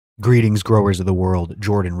Greetings, growers of the world.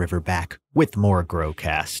 Jordan River back with more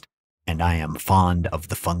GrowCast, and I am fond of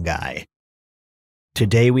the fungi.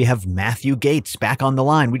 Today we have Matthew Gates back on the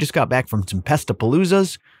line. We just got back from some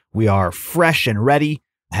PESTAPALOOZAs. We are fresh and ready,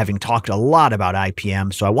 having talked a lot about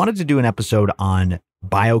IPM, so I wanted to do an episode on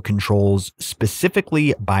biocontrols,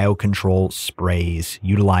 specifically biocontrol sprays,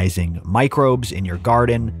 utilizing microbes in your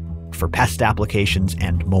garden for pest applications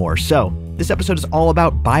and more. So this episode is all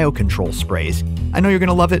about biocontrol sprays. I know you're going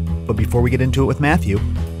to love it, but before we get into it with Matthew,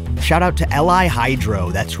 shout out to LI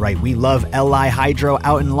Hydro. That's right, we love LI Hydro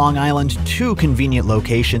out in Long Island. 2 convenient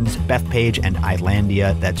locations, Bethpage and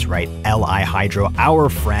Islandia. That's right, LI Hydro, our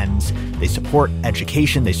friends. They support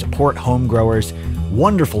education, they support home growers.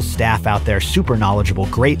 Wonderful staff out there, super knowledgeable,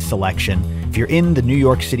 great selection. If you're in the New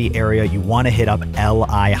York City area, you want to hit up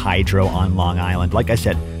LI Hydro on Long Island. Like I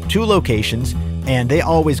said, 2 locations, and they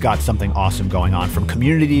always got something awesome going on, from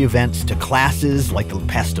community events to classes like the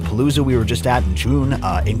PESTAPALOOZA we were just at in June.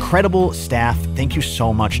 Incredible staff. Thank you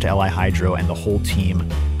so much to LI Hydro and the whole team.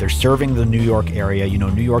 They're serving the New York area. You know,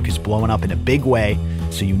 New York is blowing up in a big way,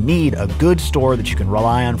 so you need a good store that you can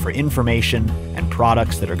rely on for information and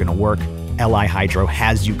products that are going to work. LI Hydro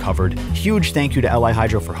has you covered. Huge thank you to LI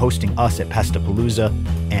Hydro for hosting us at PESTAPALOOZA,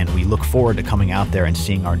 and we look forward to coming out there and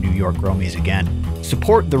seeing our New York Gromies again.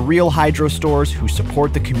 Support the real hydro stores who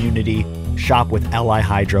support the community. Shop with LI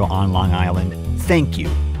Hydro on Long Island. Thank you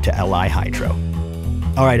to LI Hydro.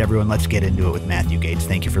 All right, everyone, let's get into it with Matthew Gates.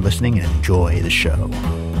 Thank you for listening and enjoy the show.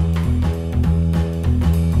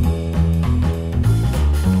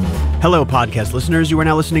 Hello, podcast listeners. You are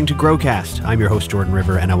now listening to GrowCast. I'm your host, Jordan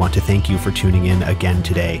River, and I want to thank you for tuning in again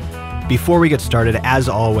today. Before we get started, as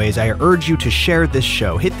always, I urge you to share this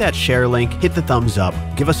show. Hit that share link, hit the thumbs up,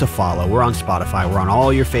 give us a follow. We're on Spotify. We're on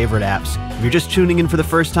all your favorite apps. If you're just tuning in for the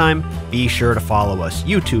first time, be sure to follow us.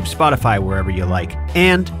 YouTube, Spotify, wherever you like.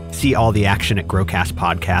 And see all the action at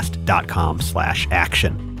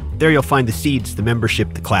growcastpodcast.com/action. There you'll find the seeds, the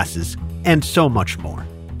membership, the classes, and so much more.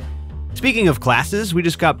 Speaking of classes, we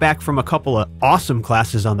just got back from a couple of awesome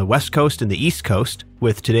classes on the West Coast and the East Coast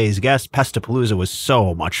with today's guest. PESTAPALOOZA was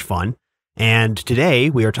so much fun. And today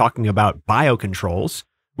we are talking about biocontrols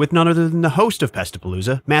with none other than the host of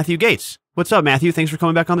PESTAPALOOZA, Matthew Gates. What's up, Matthew? Thanks for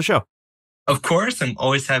coming back on the show. Of course. I'm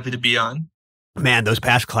always happy to be on. Man, those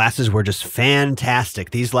past classes were just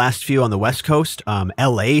fantastic. These last few on the West Coast,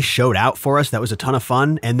 LA showed out for us. That was a ton of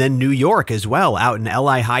fun. And then New York as well, out in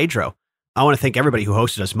LI Hydro. I want to thank everybody who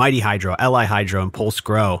hosted us, Mighty Hydro, LI Hydro, and Pulse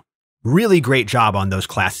Grow. Really great job on those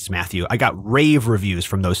classes, Matthew. I got rave reviews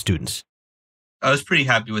from those students. I was pretty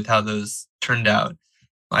happy with how those turned out.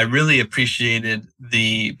 I really appreciated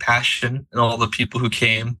the passion and all the people who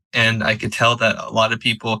came. And I could tell that a lot of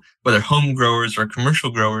people, whether home growers or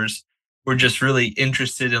commercial growers, were just really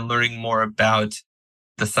interested in learning more about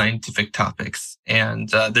the scientific topics. And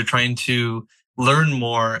they're trying to learn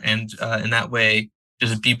more and in that way,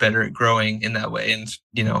 just be better at growing in that way. And,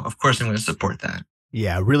 you know, of course, I'm going to support that.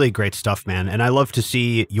 Yeah, really great stuff, man. And I love to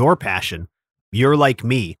see your passion. You're like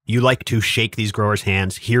me. You like to shake these growers'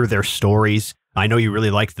 hands, hear their stories. I know you really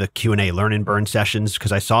like the Q&A learn and burn sessions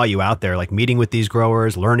because I saw you out there like meeting with these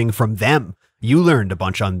growers, learning from them. You learned a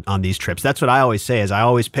bunch on these trips. That's what I always say is I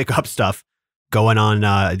always pick up stuff going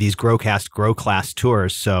on these GrowCast, Grow Class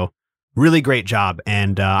tours. So really great job.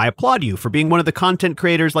 And I applaud you for being one of the content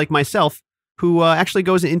creators like myself who actually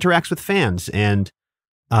goes and interacts with fans and,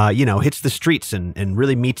 you know, hits the streets and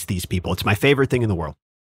really meets these people. It's my favorite thing in the world.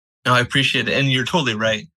 No, I appreciate it. And you're totally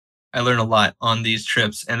right. I learn a lot on these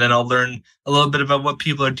trips. And then I'll learn a little bit about what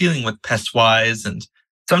people are dealing with pest-wise. And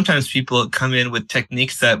sometimes people come in with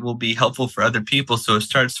techniques that will be helpful for other people. So it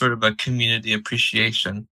starts sort of a community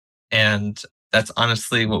appreciation. And that's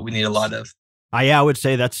honestly what we need a lot of. I would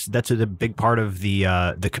say that's a big part of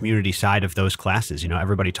the community side of those classes. You know,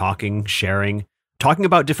 everybody talking, sharing, talking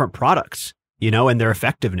about different products, you know, and their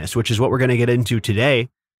effectiveness, which is what we're going to get into today,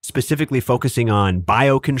 specifically focusing on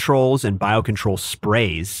biocontrols and biocontrol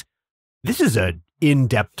sprays. This is an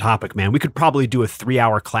in-depth topic, man. We could probably do a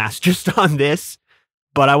 3-hour class just on this,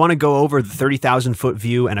 but I want to go over the 30,000-foot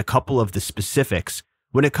view and a couple of the specifics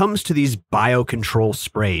when it comes to these biocontrol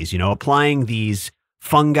sprays, you know, applying these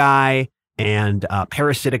fungi and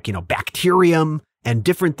parasitic, you know, bacterium and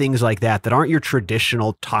different things like that that aren't your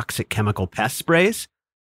traditional toxic chemical pest sprays.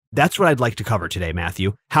 That's what I'd like to cover today,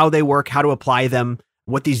 Matthew. How they work, how to apply them,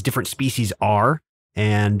 what these different species are,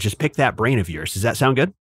 and just pick that brain of yours. Does that sound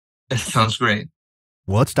good? It sounds great.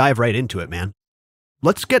 Well, let's dive right into it, man.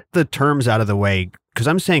 Let's get the terms out of the way because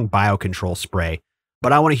I'm saying biocontrol spray,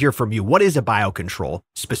 but I want to hear from you. What is a biocontrol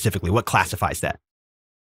specifically? What classifies that?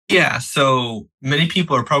 Yeah, so many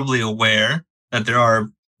people are probably aware that there are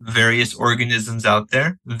various organisms out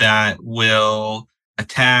there that will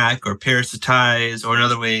attack or parasitize, or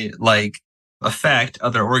another way, like affect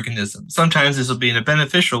other organisms. Sometimes this will be in a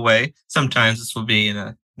beneficial way. Sometimes this will be in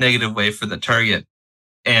a negative way for the target.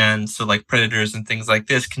 And so like predators and things like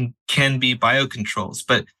this can be biocontrols.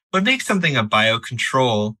 But what makes something a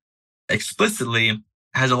biocontrol explicitly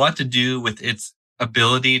has a lot to do with its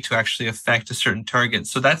ability to actually affect a certain target.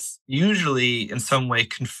 So that's usually in some way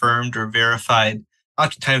confirmed or verified,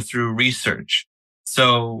 oftentimes through research.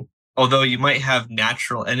 So although you might have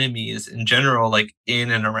natural enemies in general, like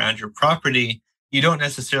in and around your property, you don't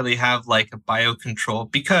necessarily have like a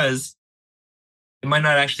biocontrol because it might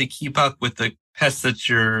not actually keep up with the pests that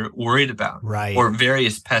you're worried about, Right. or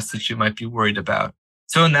various pests that you might be worried about.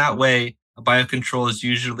 So in that way, a biocontrol is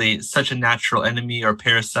usually such a natural enemy or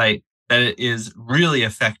parasite that it is really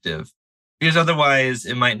effective, because otherwise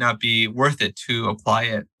it might not be worth it to apply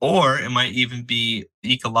it, or it might even be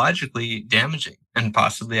ecologically damaging and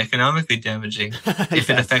possibly economically damaging if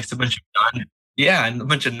it affects a bunch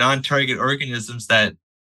of non-target organisms that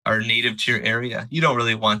are native to your area. You don't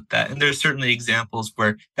really want that. And there's certainly examples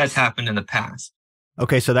where that's happened in the past.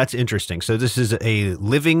 Okay, so that's interesting. So this is a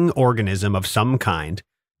living organism of some kind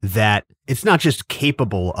that it's not just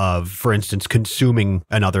capable of, for instance, consuming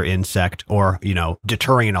another insect or,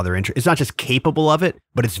 deterring another insect. It's not just capable of it,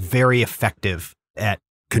 but it's very effective at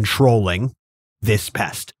controlling this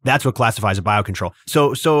pest. That's what classifies a biocontrol.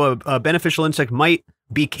 So a beneficial insect might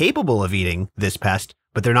be capable of eating this pest,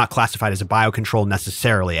 but they're not classified as a biocontrol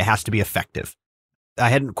necessarily. It has to be effective. I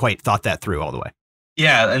hadn't quite thought that through all the way.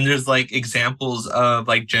 Yeah, and there's like examples of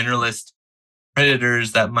like generalist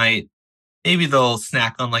predators that maybe they'll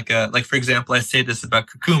snack on like for example, I say this about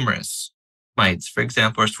cucumbers mites, for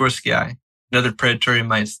example, or Swarovskii, another predatory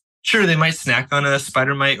mites. Sure, they might snack on a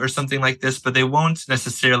spider mite or something like this, but they won't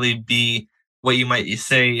necessarily be what you might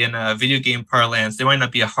say in a video game parlance. They might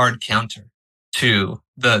not be a hard counter to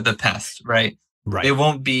the pest, right? Right. They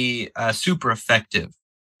won't be super effective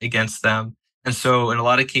against them. And so in a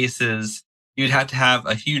lot of cases, you'd have to have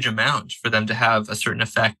a huge amount for them to have a certain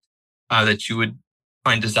effect that you would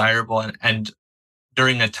find desirable, and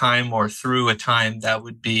during a time or through a time that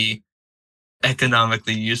would be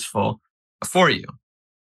economically useful for you.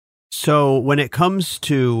 So when it comes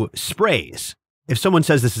to sprays, if someone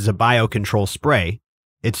says this is a biocontrol spray,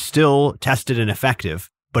 it's still tested and effective,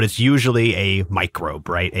 but it's usually a microbe,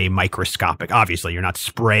 right? A microscopic. Obviously, you're not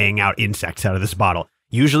spraying out insects out of this bottle.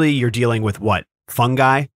 Usually you're dealing with what?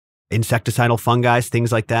 Fungi, insecticidal fungi,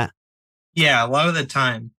 things like that? Yeah, a lot of the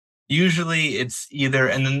time. Usually it's either,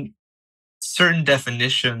 and then certain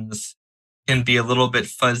definitions can be a little bit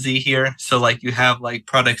fuzzy here. So like you have like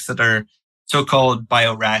products that are so-called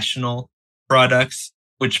biorational products,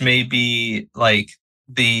 which may be like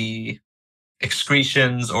the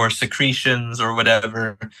excretions or secretions or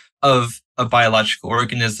whatever of a biological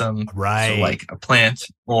organism. Right. So like a plant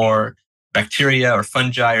or bacteria or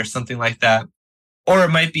fungi or something like that. Or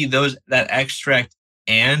it might be that extract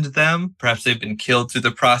and them. Perhaps they've been killed through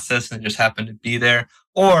the process and just happen to be there.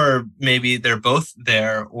 Or maybe they're both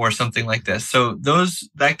there or something like this. So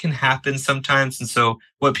that can happen sometimes. And so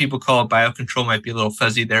what people call biocontrol might be a little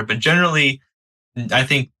fuzzy there. But generally, I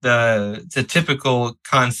think the typical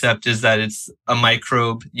concept is that it's a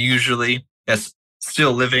microbe, usually, that's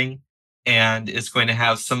still living and is going to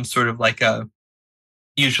have some sort of like a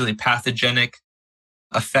usually pathogenic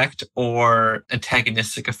effect or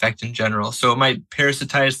antagonistic effect in general. So it might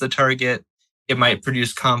parasitize the target. It might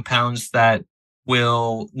produce compounds that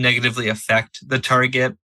will negatively affect the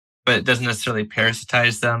target, but it doesn't necessarily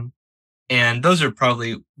parasitize them. And those are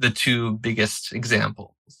probably the two biggest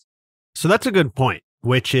examples. So that's a good point,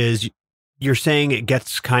 which is you're saying it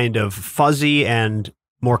gets kind of fuzzy and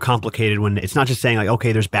more complicated when it's not just saying like,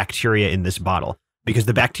 okay, there's bacteria in this bottle, because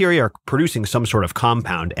the bacteria are producing some sort of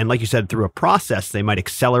compound. And like you said, through a process, they might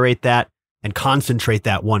accelerate that and concentrate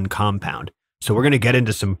that one compound. So we're going to get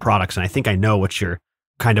into some products, and I think I know what you're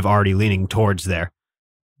kind of already leaning towards there.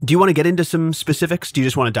 Do you want to get into some specifics? Do you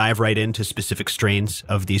just want to dive right into specific strains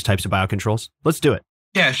of these types of biocontrols? Let's do it.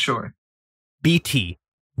 Yeah, sure. BT,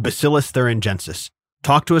 Bacillus thuringiensis.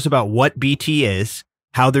 Talk to us about what BT is,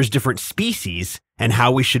 how there's different species, and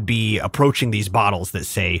how we should be approaching these bottles that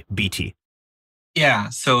say BT. Yeah,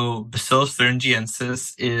 so Bacillus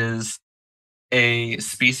thuringiensis is a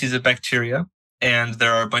species of bacteria, and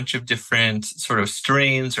there are a bunch of different sort of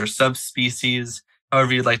strains or subspecies,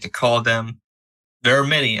 however you'd like to call them. There are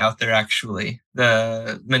many out there, actually.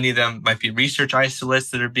 Many of them might be research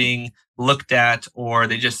isolates that are being looked at, or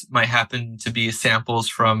they just might happen to be samples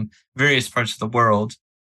from various parts of the world.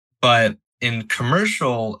 But in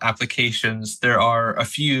commercial applications, there are a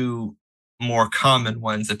few more common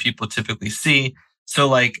ones that people typically see. So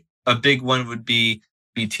like a big one would be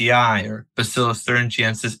BTI, or Bacillus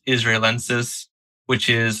thuringiensis israelensis, which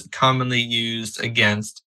is commonly used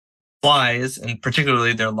against flies and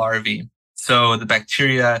particularly their larvae. So the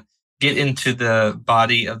bacteria get into the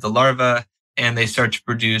body of the larva and they start to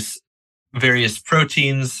produce various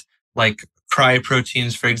proteins like cry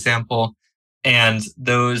proteins, for example. And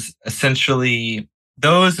those essentially,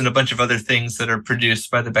 those and a bunch of other things that are produced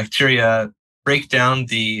by the bacteria break down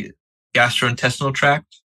the gastrointestinal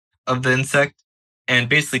tract of the insect and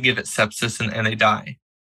basically give it sepsis, and they die.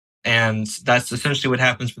 And that's essentially what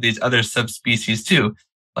happens with these other subspecies too.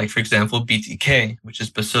 Like, for example, BTK, which is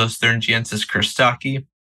Bacillus thuringiensis kerstaki,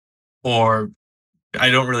 or I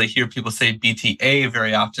don't really hear people say BTA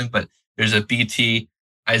very often, but there's a BT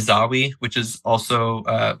izawi, which is also,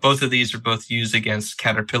 both of these are both used against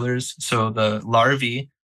caterpillars, so the larvae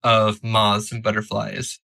of moths and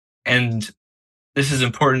butterflies. And this is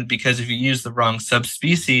important because if you use the wrong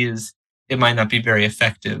subspecies, it might not be very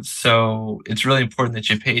effective. So it's really important that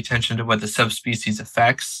you pay attention to what the subspecies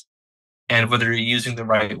affects and whether you're using the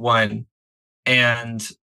right one. And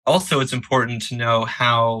also, it's important to know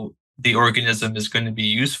how the organism is going to be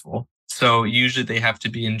useful. So usually they have to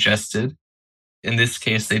be ingested. In this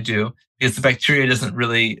case, they do, because the bacteria doesn't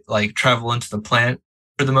really like travel into the plant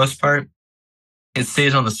for the most part. It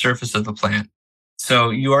stays on the surface of the plant. So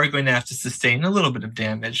you are going to have to sustain a little bit of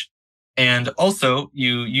damage. And also,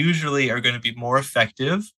 you usually are going to be more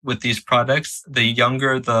effective with these products the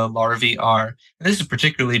younger the larvae are. And this is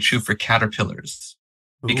particularly true for caterpillars,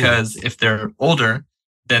 because if they're older,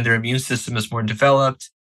 then their immune system is more developed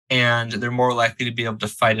and they're more likely to be able to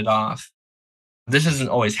fight it off. This doesn't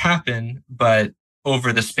always happen, but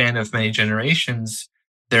over the span of many generations,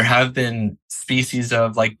 there have been species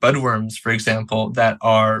of like budworms, for example, that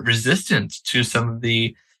are resistant to some of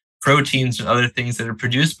the proteins and other things that are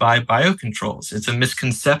produced by biocontrols. It's a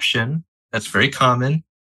misconception that's very common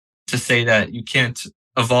to say that you can't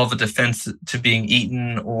evolve a defense to being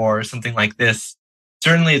eaten or something like this.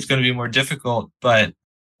 Certainly it's going to be more difficult, but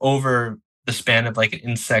over the span of like an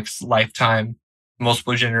insect's lifetime,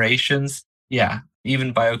 multiple generations, yeah,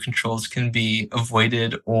 even biocontrols can be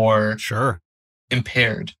avoided or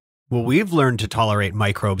impaired. Well, we've learned to tolerate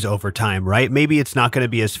microbes over time, right? Maybe it's not going to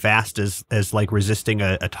be as fast as like resisting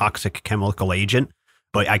a toxic chemical agent,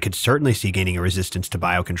 but I could certainly see gaining a resistance to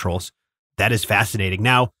biocontrols. That is fascinating.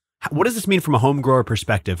 Now, what does this mean from a home grower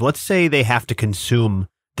perspective? Let's say they have to consume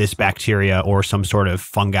this bacteria or some sort of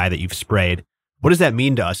fungi that you've sprayed. What does that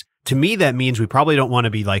mean to us? To me, that means we probably don't want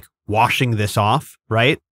to be like washing this off,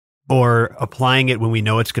 right? Or applying it when we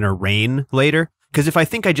know it's going to rain later. Because if I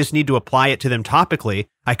think I just need to apply it to them topically,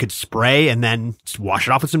 I could spray and then wash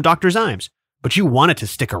it off with some Dr. Zymes. But you want it to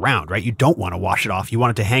stick around, right? You don't want to wash it off. You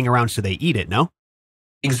want it to hang around so they eat it, no?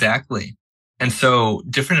 Exactly. And so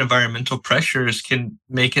different environmental pressures can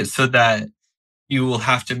make it so that you will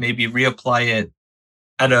have to maybe reapply it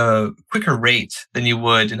at a quicker rate than you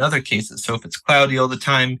would in other cases. So if it's cloudy all the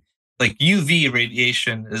time, like UV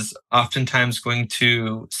radiation is oftentimes going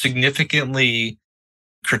to significantly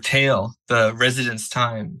curtail the residence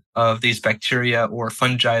time of these bacteria or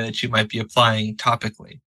fungi that you might be applying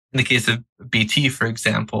topically. In the case of BT, for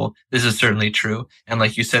example, this is certainly true. And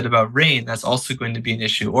like you said about rain, that's also going to be an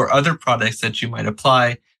issue, or other products that you might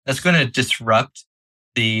apply that's going to disrupt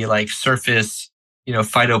the like surface,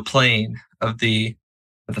 phytoplane of the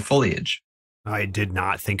foliage. I did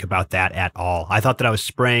not think about that at all. I thought that I was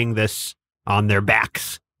spraying this on their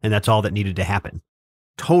backs and that's all that needed to happen.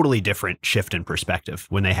 Totally different shift in perspective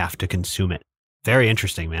when they have to consume it. Very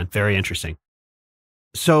interesting, man. Very interesting.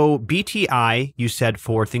 So BTI, you said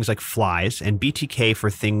for things like flies, and BTK for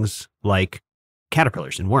things like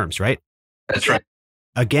caterpillars and worms, right? That's right.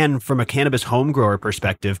 Again, from a cannabis home grower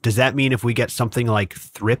perspective, does that mean if we get something like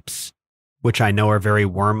thrips, which I know are very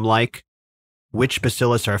worm-like, which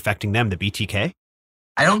bacillus are affecting them, the BTK?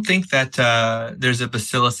 I don't think that there's a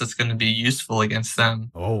bacillus that's going to be useful against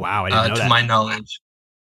them. Oh, wow. I didn't know that. To my knowledge.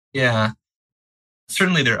 Yeah.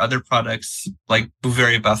 Certainly there are other products like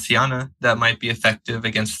Beauveria bassiana that might be effective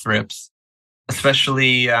against thrips,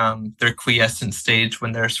 especially their quiescent stage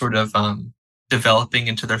when they're sort of developing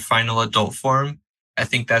into their final adult form. I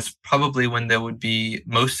think that's probably when they would be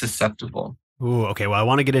most susceptible. Ooh, okay. Well, I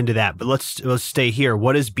want to get into that, but let's stay here.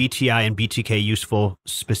 What is BTI and BTK useful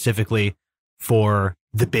specifically for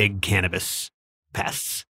the big cannabis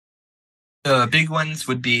pests? The big ones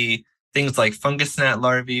would be things like fungus gnat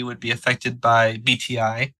larvae would be affected by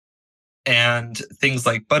BTI, and things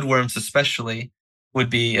like budworms especially would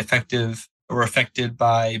be affected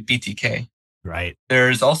by BTK. Right.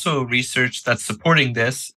 There's also research that's supporting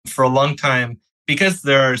this for a long time. Because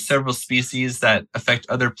there are several species that affect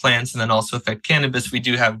other plants and then also affect cannabis, we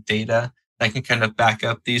do have data that can kind of back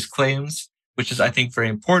up these claims, which is, I think, very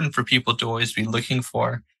important for people to always be looking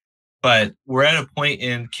for. But we're at a point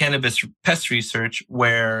in cannabis pest research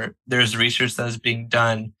where there's research that is being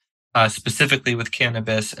done specifically with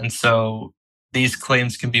cannabis. And so these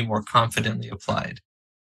claims can be more confidently applied.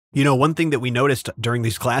 You know, one thing that we noticed during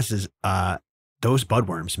these classes, those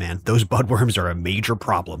budworms, man, those budworms are a major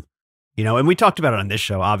problem. You know, and we talked about it on this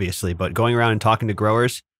show, obviously, but going around and talking to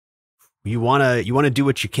growers, you want to do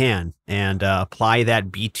what you can and apply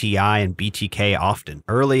that BTI and BTK often,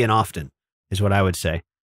 early and often is what I would say.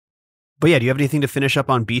 But yeah, do you have anything to finish up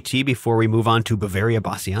on BT before we move on to Bavaria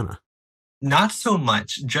bassiana? Not so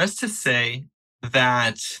much, just to say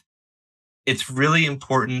that it's really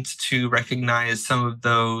important to recognize some of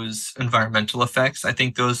those environmental effects. I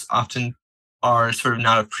think those often are sort of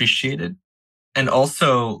not appreciated. And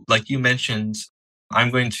also, like you mentioned, I'm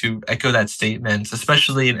going to echo that statement,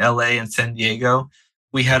 especially in LA and San Diego.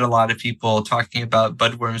 We had a lot of people talking about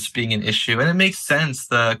budworms being an issue, and it makes sense.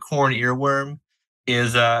 The corn earworm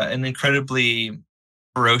is an incredibly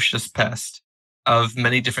ferocious pest of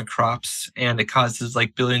many different crops, and it causes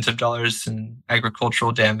like billions of dollars in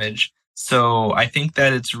agricultural damage. So I think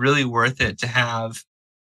that it's really worth it to have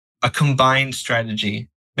a combined strategy.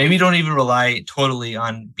 Maybe don't even rely totally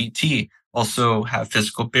on BT. Also have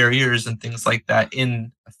physical barriers and things like that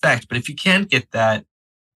in effect. But if you can't get that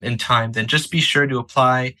in time, then just be sure to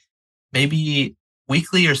apply maybe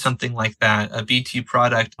weekly or something like that, a BT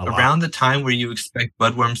product around the time where you expect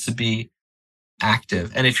budworms to be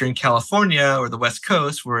active. And if you're in California or the West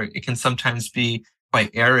Coast, where it can sometimes be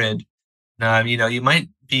quite arid, you might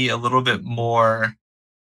be a little bit more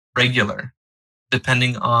regular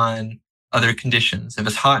depending on other conditions. If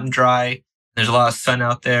it's hot and dry, there's a lot of sun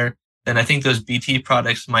out there, then I think those BT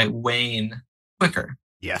products might wane quicker.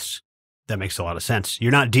 Yes, that makes a lot of sense.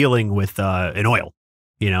 You're not dealing with an oil,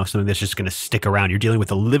 something that's just going to stick around. You're dealing with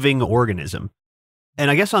a living organism. And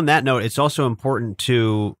I guess on that note, it's also important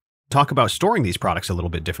to talk about storing these products a little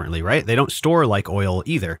bit differently, right? They don't store like oil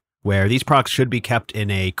either, where these products should be kept in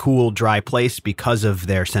a cool, dry place because of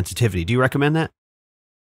their sensitivity. Do you recommend that?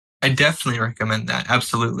 I definitely recommend that.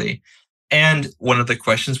 Absolutely. And one of the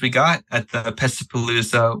questions we got at the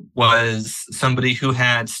PESTAPALOOZA was somebody who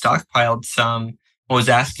had stockpiled some, was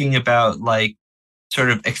asking about like sort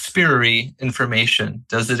of expiry information.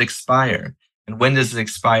 Does it expire? And when does it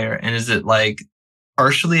expire? And is it like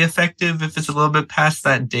partially effective if it's a little bit past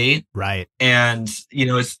that date? Right. And,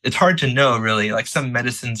 it's hard to know really. Like some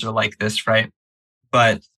medicines are like this, right?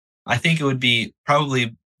 But I think it would be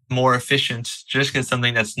probably more efficient to just get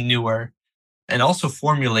something that's newer. And also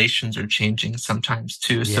formulations are changing sometimes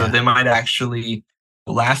too. Yeah. So they might actually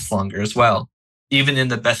last longer as well, even in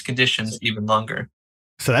the best conditions, even longer.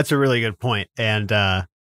 So that's a really good point. And,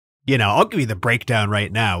 I'll give you the breakdown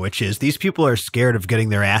right now, which is these people are scared of getting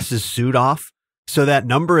their asses sued off. So that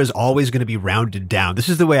number is always going to be rounded down. This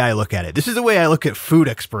is the way I look at it. This is the way I look at food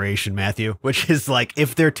expiration, Matthew, which is like,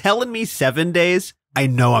 if they're telling me 7 days, I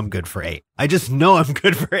know I'm good for 8. I just know I'm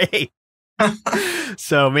good for 8.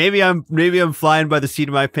 So maybe I'm flying by the seat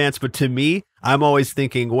of my pants, but to me, I'm always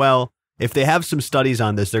thinking, well, if they have some studies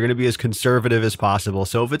on this, they're going to be as conservative as possible.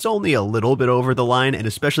 So if it's only a little bit over the line, and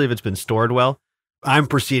especially if it's been stored well, I'm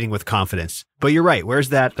proceeding with confidence. But you're right. Where's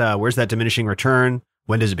that diminishing return?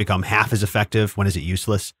 When does it become half as effective? When is it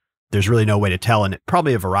useless? There's really no way to tell, and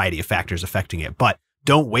probably a variety of factors affecting it. But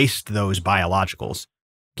don't waste those biologicals.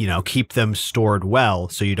 Keep them stored well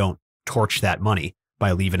so you don't torch that money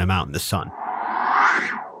by leaving them out in the sun.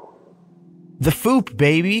 The FOOP,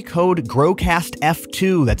 baby. Code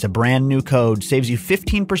GrowCastF2. That's a brand new code. Saves you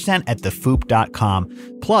 15% at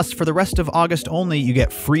thefoop.com. Plus, for the rest of August only, you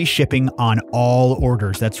get free shipping on all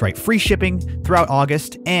orders. That's right. Free shipping throughout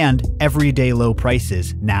August and everyday low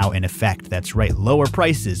prices now in effect. That's right. Lower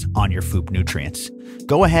prices on your FOOP nutrients.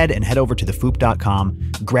 Go ahead and head over to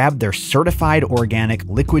thefoop.com. Grab their certified organic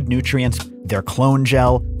liquid nutrients, their clone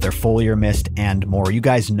gel, their foliar mist, and more. You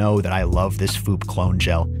guys know that I love this FOOP clone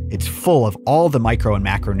gel. It's full of all the micro and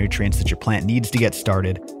macronutrients that your plant needs to get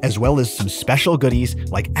started, as well as some special goodies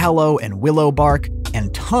like aloe and willow bark,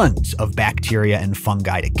 and tons of bacteria and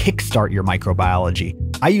fungi to kickstart your microbiology.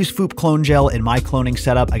 I use FOOP clone gel in my cloning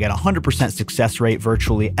setup. I get 100% success rate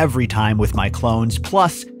virtually every time with my clones.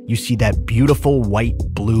 Plus, you see that beautiful white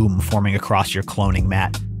bloom forming across your cloning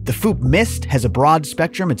mat. The FOOP mist has a broad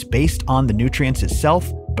spectrum. It's based on the nutrients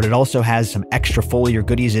itself, but it also has some extra foliar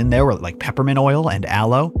goodies in there like peppermint oil and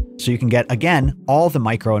aloe. So you can get, again, all the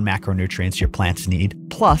micro and macronutrients your plants need,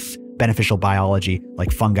 plus beneficial biology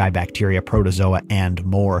like fungi, bacteria, protozoa, and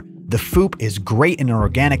more. The foop is great in an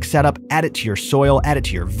organic setup. Add it to your soil, add it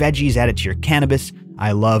to your veggies, add it to your cannabis.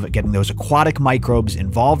 I love getting those aquatic microbes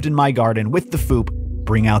involved in my garden with the foop,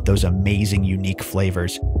 bring out those amazing, unique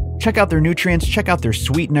flavors. Check out their nutrients, check out their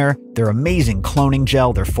sweetener, their amazing cloning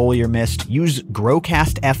gel, their foliar mist. Use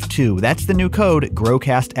GrowCast F2. That's the new code,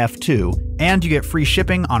 GrowCast F2. And you get free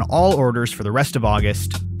shipping on all orders for the rest of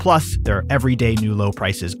August. Plus, their everyday new low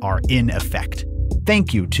prices are in effect.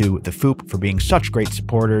 Thank you to the Foop for being such great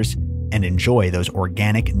supporters, and enjoy those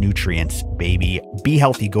organic nutrients, baby. Be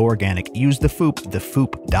healthy, go organic. Use the Foop,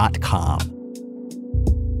 thefoop.com.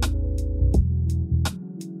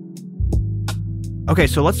 Okay,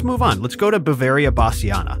 so let's move on. Let's go to Beauveria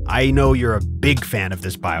bassiana. I know you're a big fan of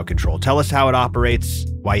this biocontrol. Tell us how it operates,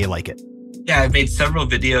 why you like it. Yeah, I've made several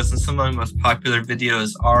videos, and some of my most popular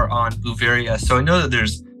videos are on Beauveria. So I know that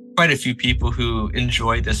there's quite a few people who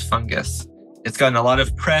enjoy this fungus. It's gotten a lot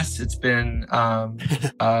of press. It's been I'd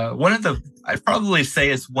probably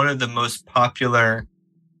say it's one of the most popular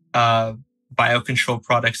biocontrol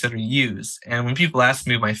products that are used. And when people ask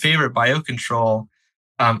me my favorite biocontrol,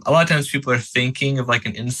 a lot of times people are thinking of like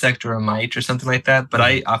an insect or a mite or something like that, but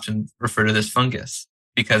I often refer to this fungus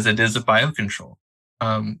because it is a biocontrol.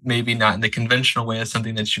 Maybe not in the conventional way of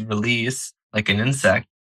something that you release, like an insect,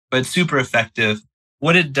 but it's super effective.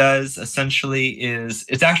 What it does essentially is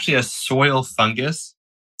it's actually a soil fungus.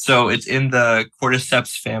 So it's in the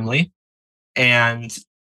cordyceps family. And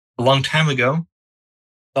a long time ago,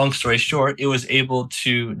 long story short, it was able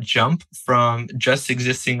to jump from just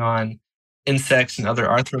existing on insects and other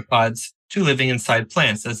arthropods to living inside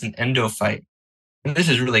plants as an endophyte. And this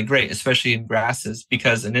is really great, especially in grasses,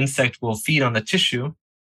 because an insect will feed on the tissue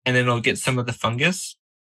and then it'll get some of the fungus.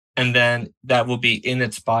 And then that will be in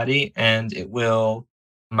its body and it will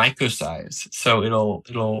mycosize. So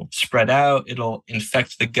it'll spread out, it'll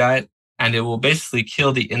infect the gut, and it will basically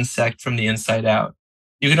kill the insect from the inside out.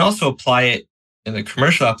 You can also apply it in a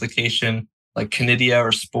commercial application like conidia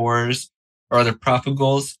or spores or other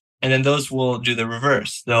propagules. And then those will do the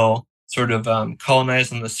reverse. They'll sort of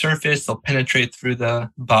colonize on the surface. They'll penetrate through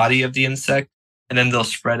the body of the insect, and then they'll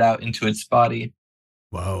spread out into its body.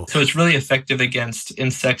 Whoa. So it's really effective against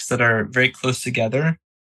insects that are very close together.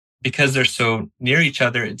 Because they're so near each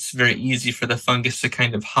other, it's very easy for the fungus to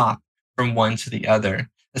kind of hop from one to the other,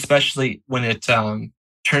 especially when it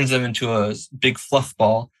turns them into a big fluff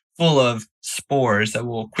ball full of spores that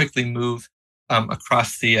will quickly move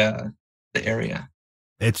across the area.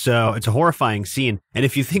 It's a horrifying scene. And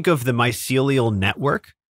if you think of the mycelial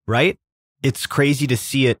network, right? It's crazy to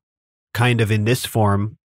see it kind of in this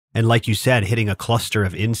form. And like you said, hitting a cluster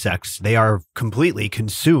of insects, they are completely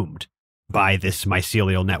consumed by this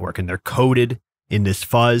mycelial network, and they're coated in this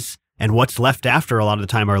fuzz. And what's left after a lot of the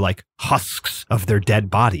time are like husks of their dead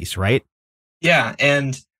bodies, right? Yeah.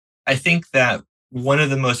 And I think that one of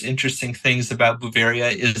the most interesting things about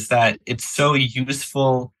Beauveria is that it's so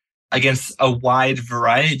useful against a wide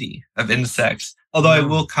variety of insects. Although I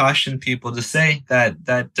will caution people to say that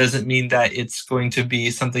that doesn't mean that it's going to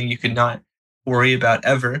be something you could not worry about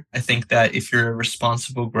ever. I think that if you're a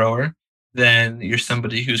responsible grower, then you're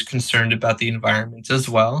somebody who's concerned about the environment as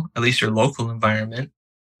well, at least your local environment.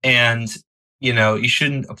 And, you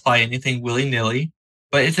shouldn't apply anything willy-nilly,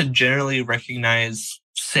 but it's a generally recognized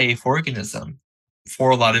safe organism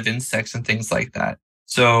for a lot of insects and things like that.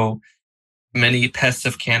 So many pests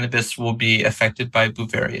of cannabis will be affected by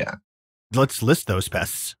Beauveria. Let's list those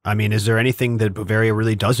pests. I mean, is there anything that Beauveria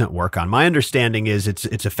really doesn't work on? My understanding is it's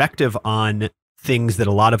effective on things that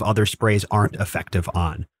a lot of other sprays aren't effective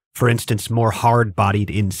on. For instance, more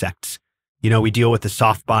hard-bodied insects. We deal with the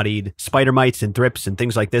soft-bodied spider mites and thrips and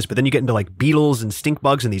things like this, but then you get into like beetles and stink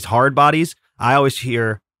bugs and these hard bodies. I always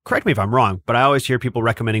hear, correct me if I'm wrong, but I always hear people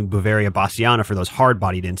recommending Beauveria bassiana for those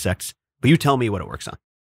hard-bodied insects. But you tell me what it works on.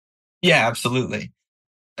 Yeah, absolutely.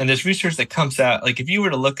 And there's research that comes out, like if you were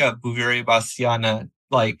to look up Beauveria bassiana,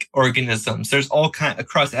 like organisms, there's all kind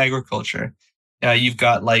across agriculture. You've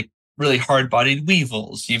got like really hard-bodied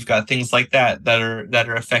weevils. You've got things like that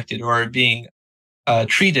are affected or are being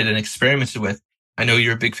treated and experimented with. I know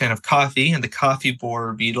you're a big fan of coffee, and the coffee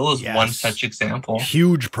borer beetle is one such example.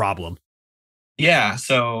 Huge problem. Yeah,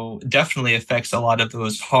 so definitely affects a lot of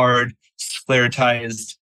those hard,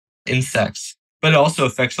 sclerotized insects, but it also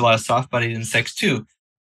affects a lot of soft-bodied insects too.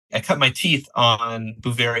 I cut my teeth on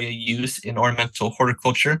Beauveria use in ornamental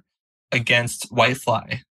horticulture against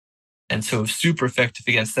whitefly. And so super effective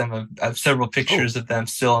against them. I have several pictures of them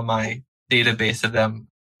still in my database of them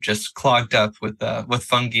just clogged up with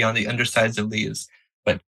fungi on the undersides of leaves.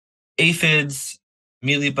 But aphids,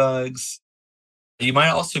 mealybugs, You might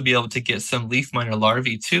also be able to get some leaf miner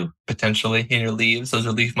larvae too, potentially in your leaves. Those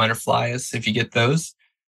are leaf miner flies if you get those.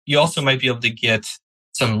 You also might be able to get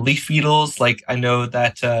some leaf beetles. Like I know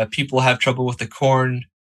that people have trouble with the corn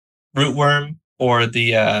rootworm or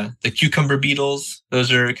the cucumber beetles.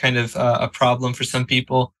 Those are kind of a problem for some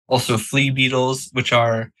people. Also flea beetles, which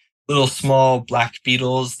are little small black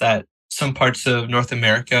beetles that some parts of North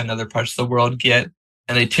America and other parts of the world get,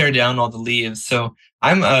 and they tear down all the leaves. So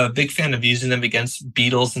I'm a big fan of using them against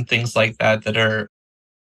beetles and things like that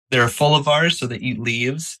they're fulvivores, so they eat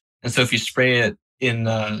leaves. And so if you spray it in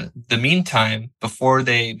the meantime, before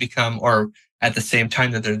they become, or at the same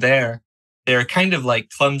time that they're there, they're kind of like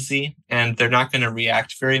clumsy and they're not going to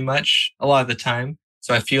react very much a lot of the time.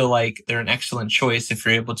 So I feel like they're an excellent choice if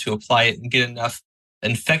you're able to apply it and get enough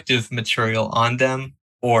infective material on them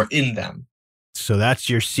or in them. So that's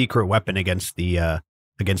your secret weapon against the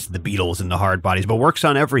beetles and the hard bodies, but works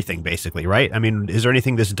on everything basically, right? I mean, is there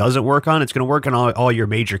anything this doesn't work on? It's going to work on all your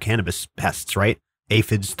major cannabis pests, right?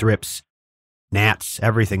 Aphids, thrips, gnats,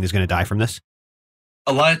 everything is going to die from this.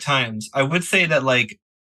 A lot of times, I would say that like,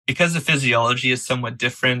 because the physiology is somewhat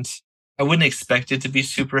different, I wouldn't expect it to be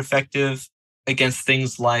super effective against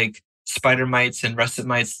things like spider mites and russet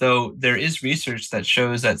mites, though there is research that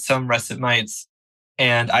shows that some russet mites,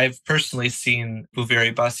 and I've personally seen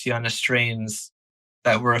Bouveria bassiana strains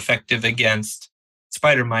that were effective against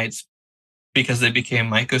spider mites because they became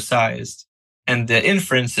myco-sized. And the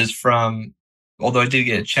inference is from, although I did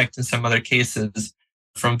get it checked in some other cases,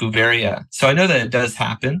 from Bouveria. So I know that it does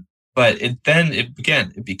happen, but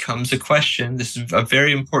it becomes a question. This is a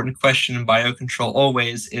very important question in biocontrol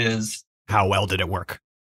always is, how well did it work?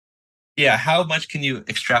 Yeah, how much can you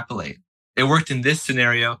extrapolate? It worked in this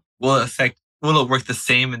scenario. Will it work the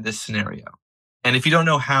same in this scenario? And if you don't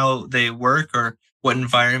know how they work or what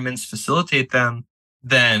environments facilitate them,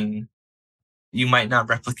 then you might not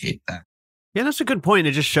replicate that. Yeah, that's a good point.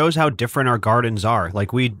 It just shows how different our gardens are.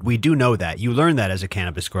 Like we do know that. You learn that as a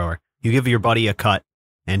cannabis grower. You give your buddy a cut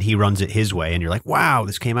and he runs it his way and you're like, wow,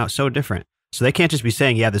 this came out so different. So they can't just be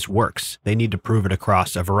saying, yeah, this works. They need to prove it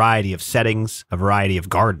across a variety of settings, a variety of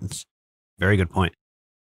gardens. Very good point.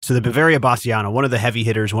 So the Bouveria bassiana, one of the heavy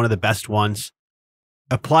hitters, one of the best ones,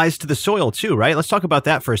 applies to the soil too, right? Let's talk about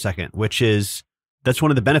that for a second, that's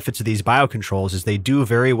one of the benefits of these biocontrols is they do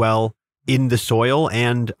very well in the soil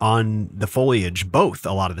and on the foliage, both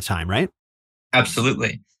a lot of the time, right?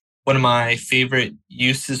 Absolutely. One of my favorite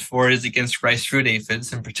uses for it is against rice root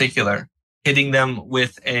aphids in particular, hitting them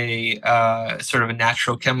with a sort of a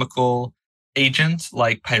natural chemical agent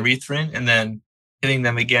like pyrethrin, and then hitting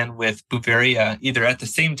them again with Bouveria, either at the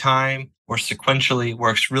same time or sequentially,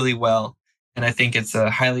 works really well. And I think it's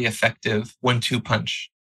a highly effective 1-2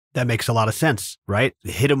 punch. That makes a lot of sense, right?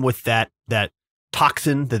 Hit them with that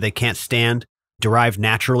toxin that they can't stand, derived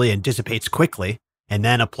naturally and dissipates quickly, and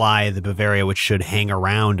then apply the Bouveria, which should hang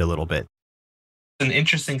around a little bit. An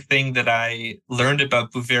interesting thing that I learned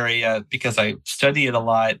about Bouveria, because I study it a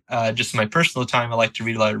lot, just in my personal time, I like to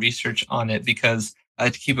read a lot of research on it because I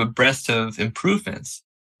like to keep abreast of improvements.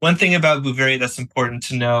 One thing about Bouveria that's important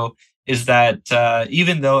to know is that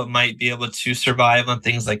even though it might be able to survive on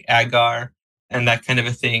things like agar and that kind of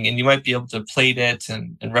a thing, and you might be able to plate it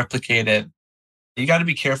and replicate it, you got to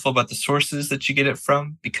be careful about the sources that you get it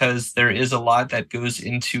from, because there is a lot that goes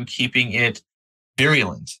into keeping it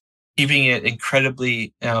virulent, keeping it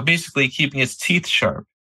incredibly, basically keeping its teeth sharp.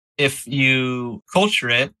 If you culture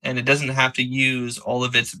it and it doesn't have to use all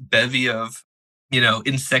of its bevy of,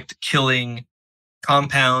 insect killing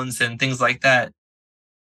compounds and things like that,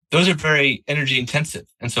 those are very energy intensive.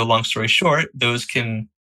 And so long story short, those can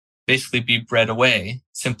basically be bred away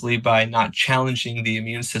simply by not challenging the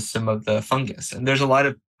immune system of the fungus. And there's a lot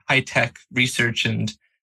of high-tech research and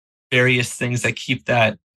various things that keep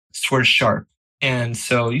that sword sharp. And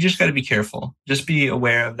so you just got to be careful. Just be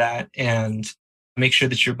aware of that and make sure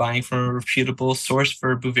that you're buying from a reputable source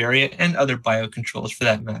for Bouveria and other biocontrols for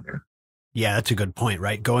that matter. Yeah, that's a good point,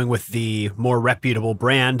 right? Going with the more reputable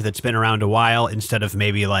brand that's been around a while instead of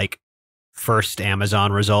maybe like first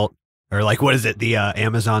Amazon result. Or like, what is it? The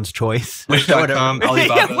Amazon's Choice? Wish.com,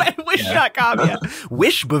 Alibaba. Yeah, Wish.com, yeah.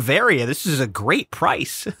 Wish Bouveria. This is a great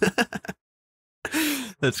price.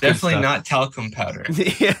 That's definitely not talcum powder.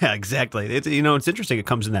 Yeah, exactly. It's interesting. It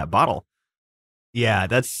comes in that bottle. Yeah,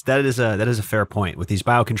 that is a fair point. With these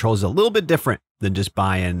biocontrols, a little bit different than just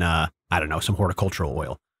buying, some horticultural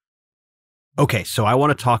oil. Okay, so I want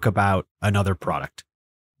to talk about another product.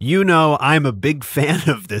 I'm a big fan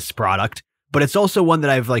of this product. But it's also one that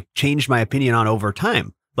I've changed my opinion on over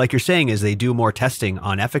time. Like you're saying, as they do more testing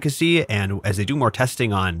on efficacy and as they do more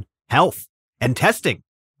testing on health and testing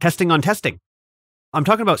on testing. I'm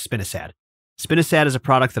talking about spinosad. Spinosad is a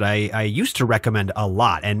product that I used to recommend a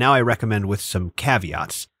lot, and now I recommend with some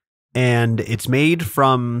caveats. And it's made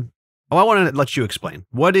from, oh, I want to let you explain.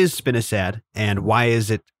 What is spinosad and why is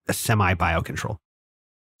it a semi-biocontrol?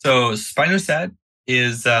 So spinosad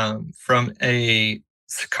is from a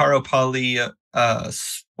Scaropoly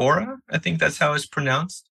spora. I think that's how it's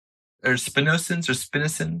pronounced. Or spinosins or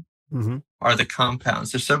spinosyn are the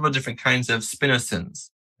compounds. There's several different kinds of spinosins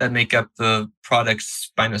that make up the product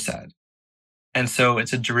spinosad. And so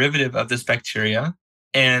it's a derivative of this bacteria.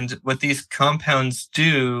 And what these compounds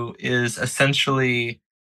do is essentially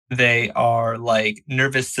they are like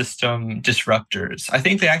nervous system disruptors. I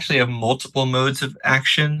think they actually have multiple modes of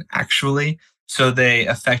action, actually. So they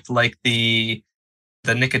affect like the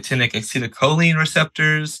nicotinic acetylcholine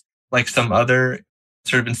receptors, like some other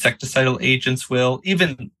sort of insecticidal agents will.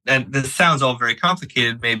 Even, and this sounds all very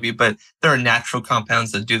complicated maybe, but there are natural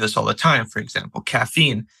compounds that do this all the time. For example,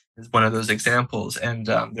 caffeine is one of those examples. And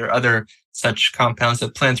there are other such compounds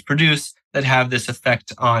that plants produce that have this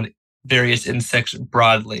effect on various insects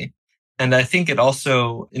broadly. And I think it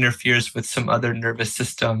also interferes with some other nervous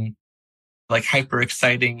system, like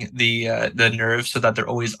hyper-exciting the nerves so that they're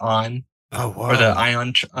always on. Oh, wow. Or the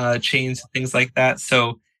ion chains, things like that.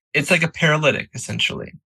 So it's like a paralytic,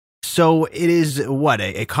 essentially. So it is what,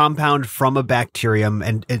 a compound from a bacterium,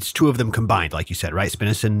 and it's two of them combined, like you said, right?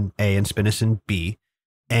 Spinosyn A and spinosyn B.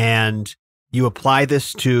 And you apply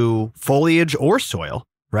this to foliage or soil,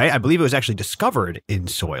 right? I believe it was actually discovered in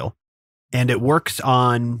soil. And it works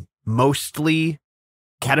on mostly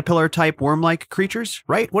caterpillar-type worm-like creatures,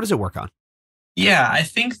 right? What does it work on? Yeah, I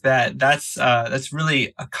think that's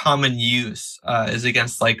really a common use is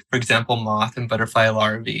against, like, for example, moth and butterfly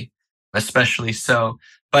larvae, especially so.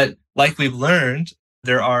 But like we've learned,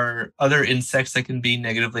 there are other insects that can be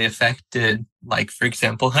negatively affected, like, for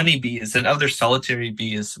example, honeybees and other solitary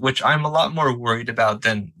bees, which I'm a lot more worried about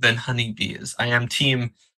than honeybees. I am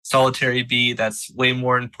team solitary bee. That's way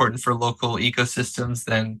more important for local ecosystems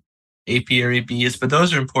than apiary bees, but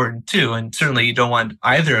those are important too. And certainly you don't want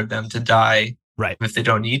either of them to die. Right. If they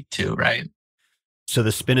don't need to, right? So the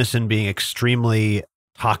spinosyn being extremely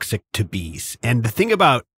toxic to bees. And the thing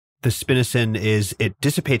about the spinosyn is it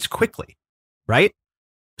dissipates quickly, right?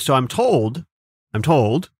 So I'm told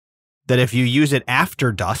that if you use it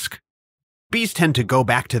after dusk, bees tend to go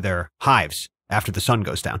back to their hives after the sun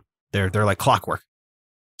goes down. They're like clockwork.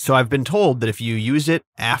 So I've been told that if you use it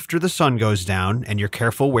after the sun goes down and you're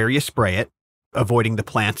careful where you spray it, avoiding the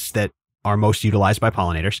plants that are most utilized by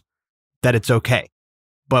pollinators, that it's okay.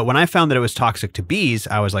 But when I found that it was toxic to bees,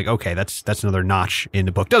 I was like, okay, that's another notch in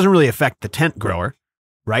the book. Doesn't really affect the tent grower,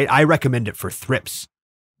 right? I recommend it for thrips,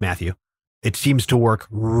 Matthew. It seems to work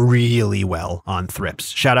really well on thrips.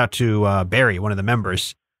 Shout out to Barry, one of the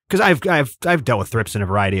members, because I've dealt with thrips in a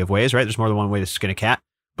variety of ways, right? There's more than one way to skin a cat.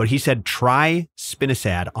 But he said try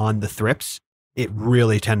spinosad on the thrips. It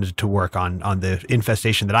really tended to work on the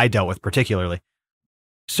infestation that I dealt with particularly.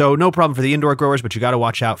 So no problem for the indoor growers, but you got to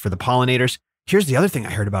watch out for the pollinators. Here's the other thing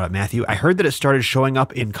I heard about it, Matthew. I heard that it started showing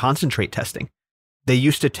up in concentrate testing. They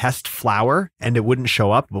used to test flour and it wouldn't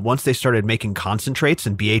show up, but once they started making concentrates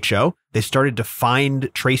and BHO, they started to find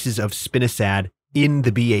traces of spinosad in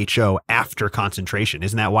the BHO after concentration.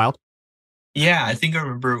 Isn't that wild? Yeah, I think I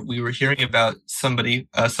remember we were hearing about some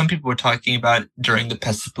people were talking about during the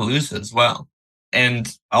PESTAPALOOZA as well.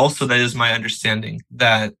 And also that is my understanding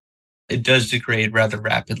that it does degrade rather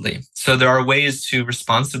rapidly. So there are ways to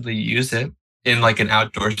responsibly use it in like an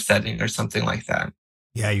outdoor setting or something like that.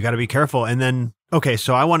 Yeah, you got to be careful. And then, okay,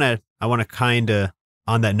 so I want to kind of,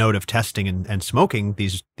 on that note of testing and smoking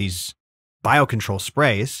these biocontrol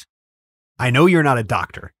sprays, I know you're not a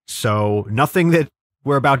doctor, so nothing that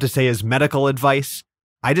we're about to say is medical advice.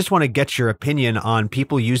 I just want to get your opinion on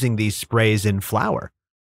people using these sprays in flower.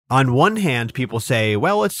 On one hand, people say,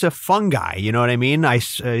 well, it's a fungi. You know what I mean? I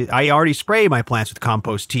already spray my plants with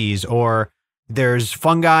compost teas, or there's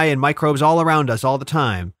fungi and microbes all around us all the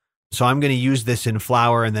time. So I'm going to use this in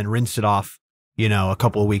flower and then rinse it off, a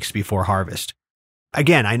couple of weeks before harvest.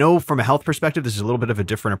 Again, I know from a health perspective, this is a little bit of a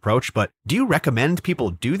different approach, but do you recommend people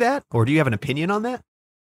do that? Or do you have an opinion on that?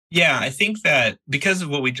 Yeah, I think that because of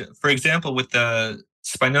what for example, with the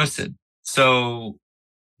spinosad. So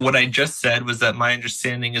what I just said was that my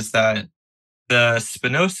understanding is that the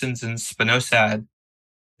spinosins and spinosad,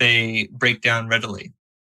 they break down readily.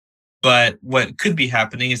 But what could be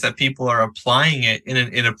happening is that people are applying it in an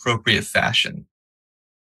inappropriate fashion.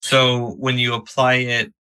 So when you apply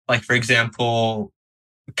it, like, for example,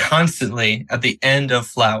 constantly at the end of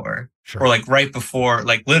flower, Sure. or like right before,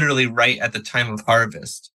 like literally right at the time of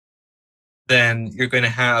harvest, then you're going to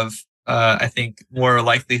have I think more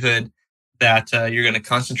likelihood that you're going to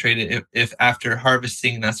concentrate it if after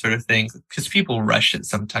harvesting and that sort of thing, because people rush it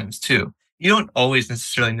sometimes too. You don't always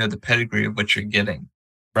necessarily know the pedigree of what you're getting,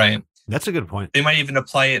 right? That's a good point. They might even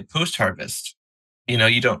apply it post-harvest.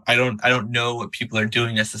 I don't know what people are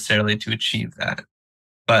doing necessarily to achieve that,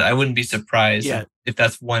 but I wouldn't be surprised if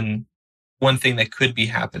that's one thing that could be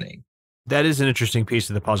happening. That is an interesting piece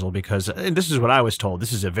of the puzzle because this is what I was told.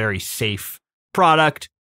 This is a very safe product,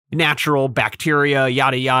 natural bacteria,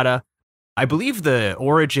 yada, yada. I believe the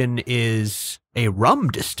origin is a rum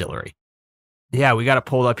distillery. Yeah, we got it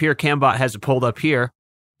pulled up here. Cambot has it pulled up here.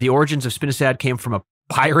 The origins of spinosad came from a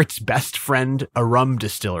pirate's best friend, a rum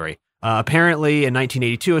distillery. Apparently, in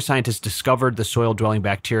 1982, a scientist discovered the soil-dwelling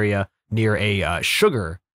bacteria near a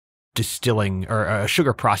sugar distilling or a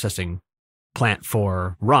sugar processing plant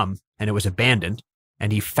for rum, and it was abandoned.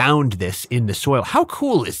 And he found this in the soil. How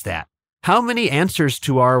cool is that? How many answers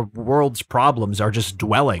to our world's problems are just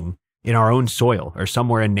dwelling in our own soil or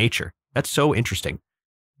somewhere in nature? That's so interesting.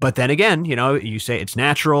 But then again, you say it's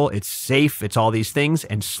natural, it's safe, it's all these things.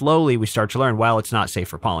 And slowly we start to learn, well, it's not safe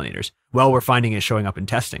for pollinators. Well, we're finding it showing up in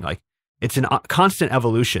testing. Like it's a constant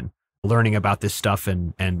evolution, learning about this stuff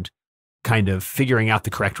and kind of figuring out the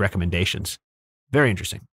correct recommendations. Very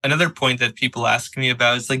interesting. Another point that people ask me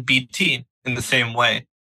about is like BT in the same way,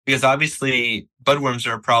 because obviously budworms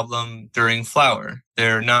are a problem during flower.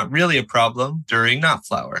 They're not really a problem during not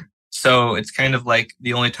flower. So it's kind of like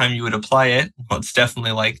the only time you would apply it, well, it's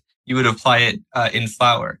definitely like you would apply it in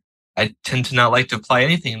flower. I tend to not like to apply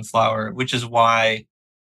anything in flower, which is why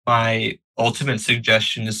my ultimate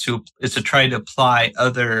suggestion is to try to apply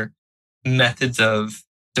other methods of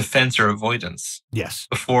defense or avoidance. Yes.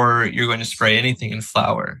 Before you're going to spray anything in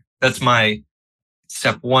flower. That's my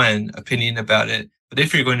step one opinion about it. But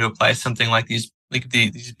if you're going to apply something like these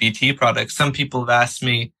BT products, some people have asked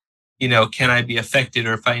me, can I be affected,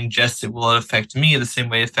 or if I ingest it, will it affect me the same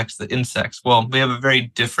way it affects the insects? Well, we have a very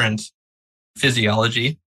different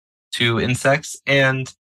physiology to insects.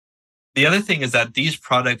 And the other thing is that these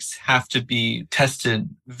products have to be tested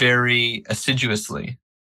very assiduously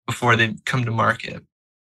before they come to market,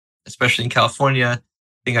 especially in California.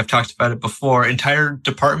 I think I've talked about it before. Entire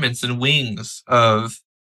departments and wings of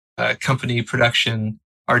company production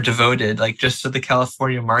are devoted just to the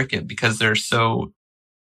California market because they're so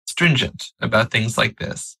stringent about things like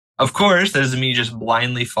this. Of course, that doesn't mean you just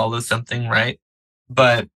blindly follow something, right?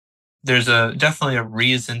 But there's definitely a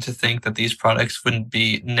reason to think that these products wouldn't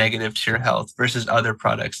be negative to your health versus other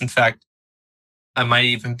products. In fact, I might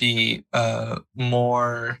even be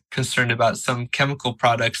more concerned about some chemical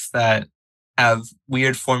products that have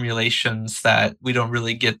weird formulations that we don't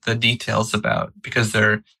really get the details about because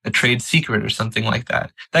they're a trade secret or something like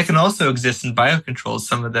that. That can also exist in biocontrols,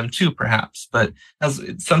 some of them too, perhaps. But as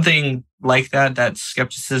something like that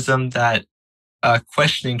skepticism, that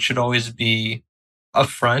questioning should always be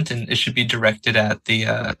upfront, and it should be directed at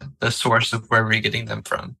the source of where we're getting them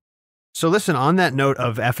from. So listen, on that note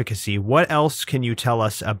of efficacy, what else can you tell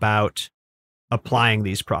us about applying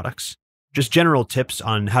these products? Just general tips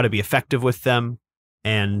on how to be effective with them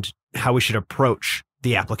and how we should approach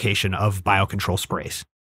the application of biocontrol sprays.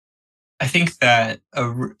 I think that,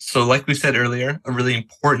 so like we said earlier, a really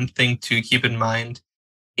important thing to keep in mind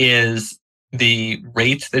is the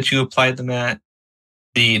rate that you apply them at,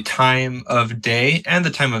 the time of day, and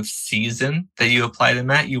the time of season that you apply them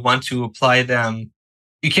at. You want to apply them.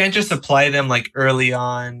 You can't just apply them early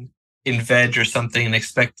on in veg or something and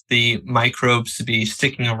expect the microbes to be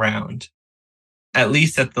sticking around, at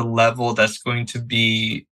least at the level that's going to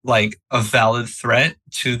be a valid threat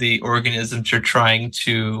to the organisms you're trying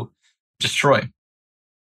to destroy.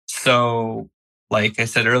 So, like I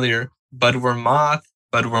said earlier, budworm moth,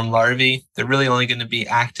 budworm larvae, they're really only going to be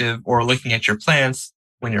active or looking at your plants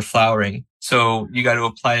when you're flowering. So you got to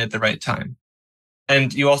apply it at the right time.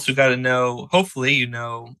 And you also got to know, hopefully,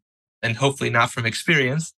 and hopefully not from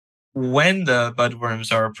experience, when the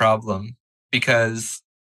budworms are a problem, because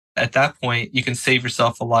at that point, you can save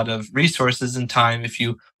yourself a lot of resources and time if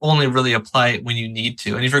you only really apply it when you need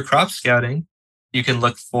to. And if you're crop scouting, you can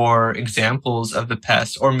look for examples of the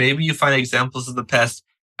pest, or maybe you find examples of the pest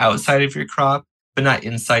outside of your crop, but not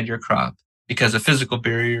inside your crop, because a physical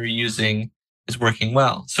barrier you're using is working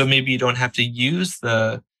well. So maybe you don't have to use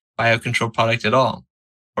the biocontrol product at all.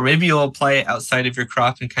 Or maybe you'll apply it outside of your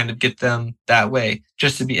crop and kind of get them that way,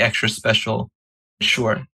 just to be extra special.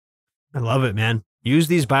 Sure. I love it, man. Use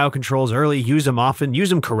these biocontrols early, use them often,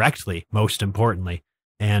 use them correctly, most importantly,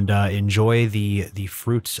 and enjoy the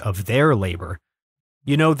fruits of their labor.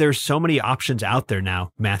 There's so many options out there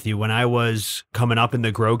now, Matthew. When I was coming up in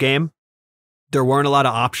the grow game, there weren't a lot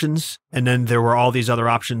of options. And then there were all these other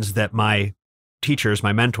options that my teachers,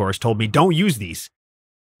 my mentors told me, don't use these.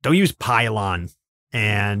 Don't use Pylon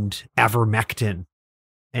and Avermectin.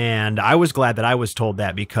 And I was glad that I was told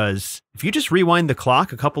that, because if you just rewind the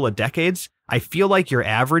clock a couple of decades, I feel like your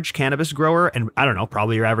average cannabis grower, and I don't know,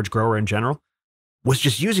 probably your average grower in general, was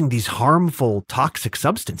just using these harmful, toxic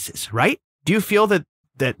substances, right? Do you feel that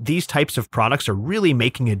these types of products are really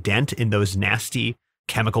making a dent in those nasty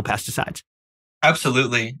chemical pesticides?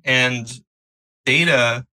 Absolutely. And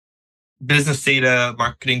data, business data,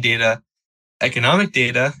 marketing data, economic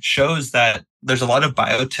data shows that there's a lot of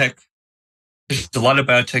biotech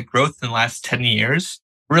growth in the last 10 years.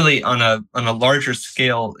 Really on a larger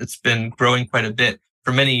scale, it's been growing quite a bit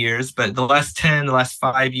for many years, but the last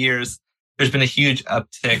 5 years, there's been a huge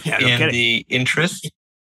uptick in the interest.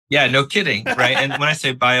 Yeah, no kidding, right? And when I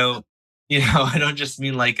say bio, I don't just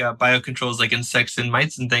mean like biocontrols like insects and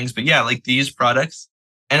mites and things, but yeah, like these products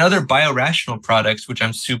and other biorational products, which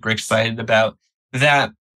I'm super excited about.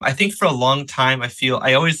 That I think for a long time, I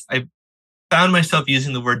found myself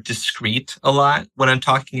using the word discrete a lot when I'm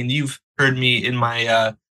talking, and you've heard me in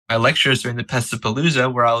my my lectures during the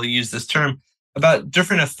PESTAPALOOZA, where I'll use this term about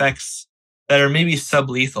different effects that are maybe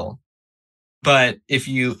sublethal. But if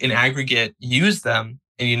you, in aggregate, use them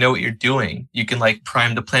and you know what you're doing, you can like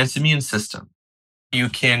prime the plant's immune system. You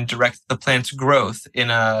can direct the plant's growth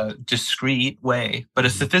in a discrete way, but a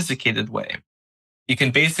sophisticated way. You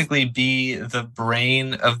can basically be the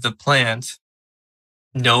brain of the plant,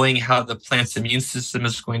 knowing how the plant's immune system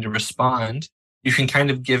is going to respond. You can kind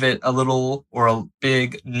of give it a little or a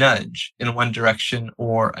big nudge in one direction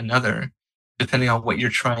or another, depending on what you're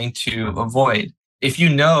trying to avoid. If you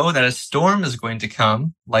know that a storm is going to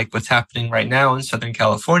come, like what's happening right now in Southern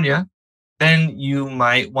California, then you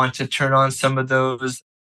might want to turn on some of those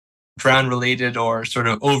drought-related or sort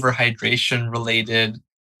of overhydration-related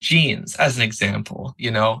genes, as an example.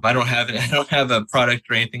 I don't have a product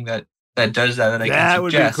or anything that does that I can suggest. That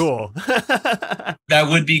would be cool. That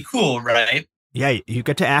would be cool, right? Yeah, you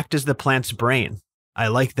get to act as the plant's brain. I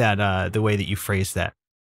like that, the way that you phrase that.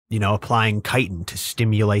 Applying chitin to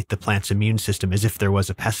stimulate the plant's immune system as if there was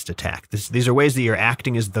a pest attack. These are ways that you're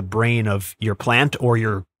acting as the brain of your plant or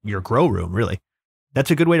your grow room, really. That's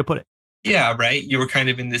a good way to put it. Yeah, right. You were kind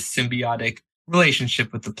of in this symbiotic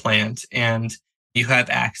relationship with the plant, and you have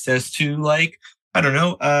access to, like, I don't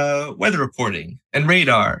know, weather reporting and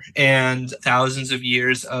radar and thousands of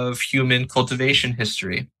years of human cultivation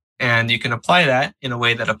history. And you can apply that in a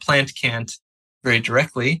way that a plant can't very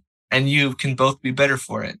directly, and you can both be better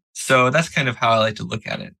for it. So that's kind of how I like to look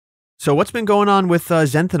at it. So what's been going on with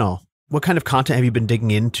Zenthanol? What kind of content have you been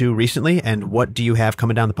digging into recently, and what do you have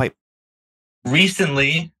coming down the pipe?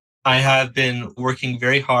 Recently, I have been working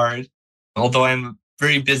very hard, although I'm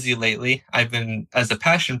very busy lately. As a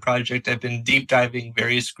passion project, I've been deep diving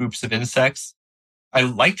various groups of insects. I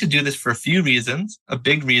like to do this for a few reasons. A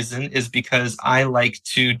big reason is because I like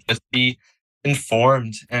to just be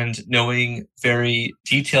informed and knowing very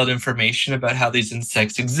detailed information about how these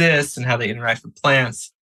insects exist and how they interact with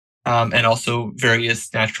plants, and also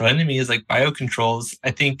various natural enemies like biocontrols.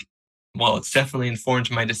 I think, it's definitely informed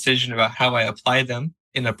my decision about how I apply them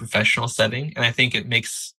in a professional setting. And I think it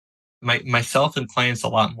makes myself and clients a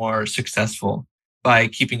lot more successful by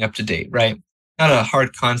keeping up to date, right? Not a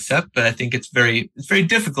hard concept, but I think it's very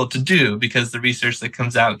difficult to do, because the research that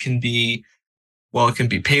comes out can be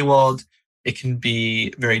paywalled. It can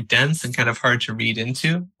be very dense and kind of hard to read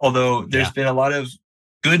into, although there's been a lot of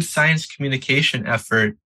good science communication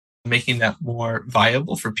effort making that more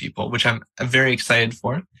viable for people, which I'm very excited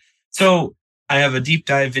for. So I have a deep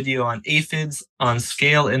dive video on aphids, on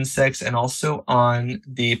scale insects, and also on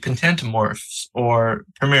the pentantomorphs, or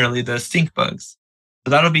primarily the stink bugs. So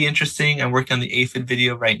that'll be interesting. I'm working on the aphid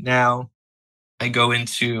video right now. I go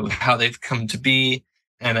into how they've come to be,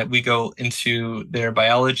 and we go into their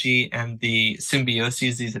biology and the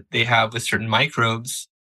symbioses that they have with certain microbes,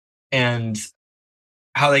 and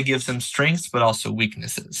how they give them strengths, but also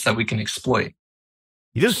weaknesses that we can exploit.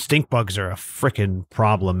 Those stink bugs are a freaking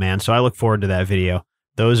problem, man. So I look forward to that video.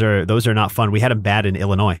 Those are not fun. We had them bad in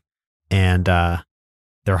Illinois, and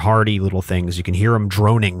they're hardy little things. You can hear them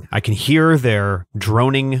droning. I can hear their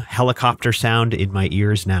droning helicopter sound in my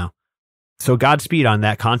ears now. So Godspeed on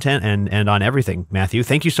that content and on everything, Matthew.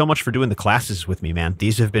 Thank you so much for doing the classes with me, man.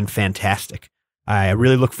 These have been fantastic. I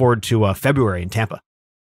really look forward to February in Tampa.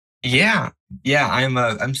 Yeah,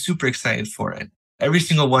 I'm super excited for it. Every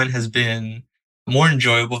single one has been more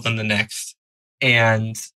enjoyable than the next.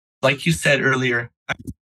 And like you said earlier, I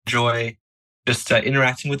enjoy just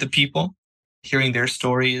interacting with the people hearing their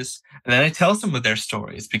stories. And then I tell some of their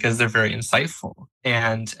stories because they're very insightful.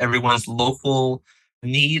 And everyone's local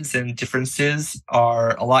needs and differences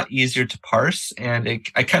are a lot easier to parse. And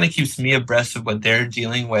it kind of keeps me abreast of what they're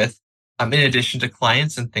dealing with, in addition to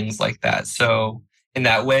clients and things like that. So in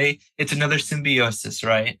that way, it's another symbiosis,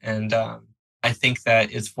 right? And I think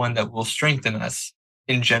that it's one that will strengthen us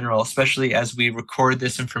in general, especially as we record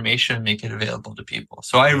this information and make it available to people.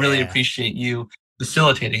 So I really appreciate you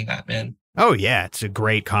facilitating that, man. Oh, yeah. It's a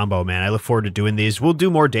great combo, man. I look forward to doing these. We'll do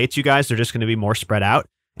more dates, you guys. They're just going to be more spread out.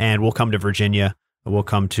 And we'll come to Virginia. We'll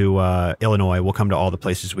come to Illinois. We'll come to all the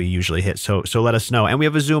places we usually hit. So let us know. And we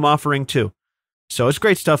have a Zoom offering too. So it's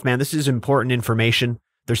great stuff, man. This is important information.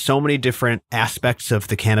 There's so many different aspects of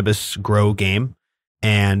the cannabis grow game.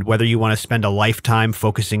 And whether you want to spend a lifetime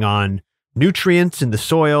focusing on nutrients in the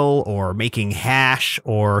soil or making hash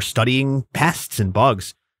or studying pests and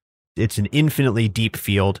bugs, it's an infinitely deep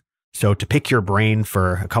field. So to pick your brain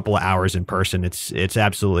for a couple of hours in person, it's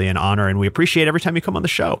absolutely an honor. And we appreciate every time you come on the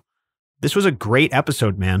show. This was a great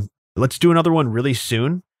episode, man. Let's do another one really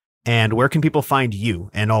soon. And where can people find you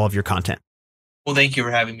and all of your content? Well, thank you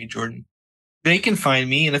for having me, Jordan. They can find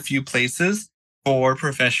me in a few places for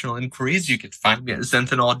professional inquiries. You can find me at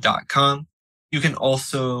zenthanol.com. You can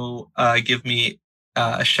also give me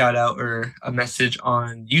a shout out or a message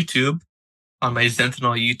on YouTube, on my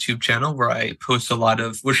Zenthanol YouTube channel, where I post a lot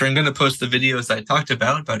of, which I'm going to post the videos I talked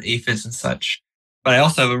about aphids and such. But I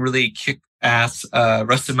also have a really kick-ass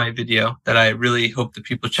rest of my video that I really hope that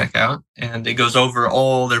people check out. And it goes over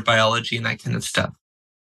all their biology and that kind of stuff.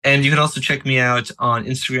 And you can also check me out on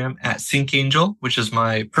Instagram at SyncAngel, which is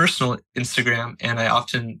my personal Instagram. And I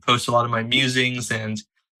often post a lot of my musings and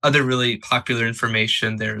other really popular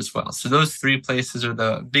information there as well. So those three places are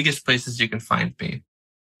the biggest places you can find me.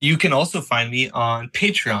 You can also find me on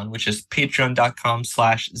Patreon, which is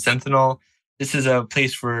patreon.com/Zenthanol. This is a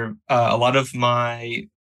place where a lot of my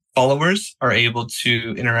followers are able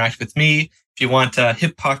to interact with me. If you want a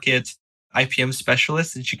hip pocket IPM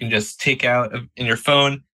specialist that you can just take out in your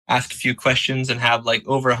phone, ask a few questions and have like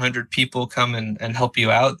over 100 people come and help you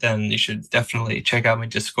out, then you should definitely check out my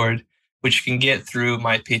Discord, which you can get through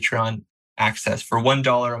my Patreon access for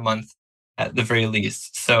 $1 a month at the very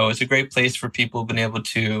least. So it's a great place for people who've been able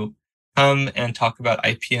to come and talk about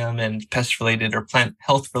IPM and pest-related or plant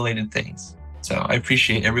health-related things. So I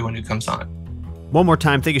appreciate everyone who comes on. One more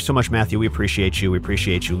time, thank you so much, Matthew. We appreciate you. We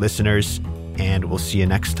appreciate you, listeners, and we'll see you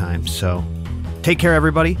next time. So take care,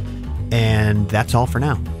 everybody. And that's all for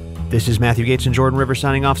now. This is Matthew Gates and Jordan Rivers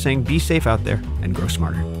signing off, saying be safe out there and grow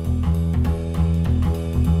smarter.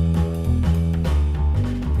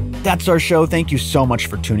 That's our show. Thank you so much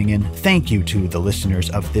for tuning in. Thank you to the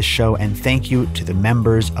listeners of this show, and thank you to the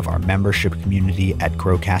members of our membership community at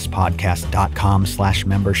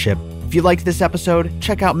growcastpodcast.com/membership. If you liked this episode,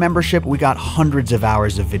 check out membership. We got hundreds of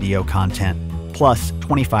hours of video content, plus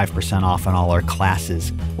 25% off on all our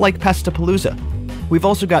classes, like PESTAPALOOZA. We've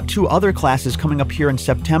also got 2 other classes coming up here in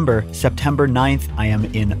September. September 9th, I am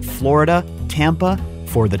in Florida, Tampa,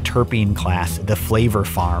 for the terpene class, the Flavor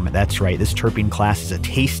Farm. That's right, this terpene class is a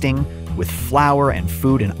tasting with flower and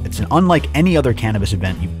food, and it's unlike any other cannabis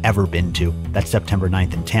event you've ever been to. That's September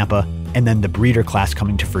 9th in Tampa. And then the breeder class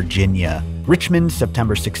coming to Virginia. Richmond,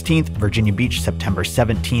 September 16th, Virginia Beach, September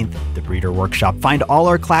 17th, the breeder workshop. Find all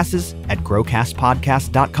our classes at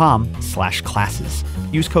growcastpodcast.com/classes.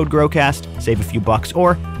 Use code GrowCast, save a few bucks,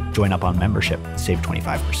 or join up on membership, save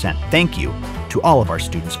 25%. Thank you to all of our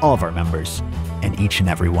students, all of our members, and each and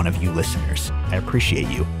every one of you listeners. I appreciate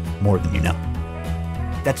you more than you know.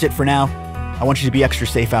 That's it for now. I want you to be extra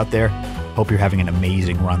safe out there. Hope you're having an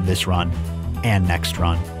amazing run this run and next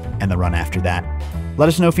run and the run after that. Let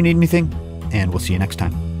us know if you need anything, and we'll see you next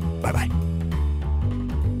time. Bye-bye.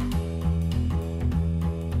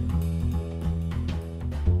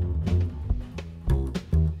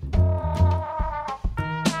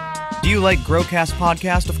 Do you like GrowCast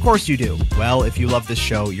podcast? Of course you do. Well, if you love this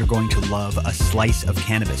show, you're going to love A Slice of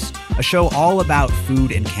Cannabis, a show all about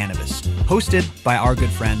food and cannabis, hosted by our good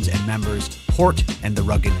friends and members, Port and the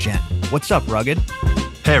Rugged Gent. What's up, Rugged?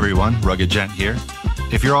 Hey everyone, Rugged Gent here.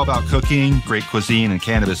 If you're all about cooking, great cuisine, and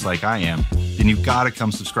cannabis like I am, then you've got to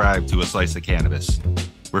come subscribe to A Slice of Cannabis.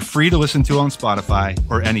 We're free to listen to on Spotify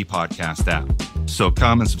or any podcast app, so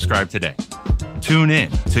come and subscribe today. Tune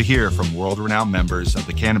in to hear from world-renowned members of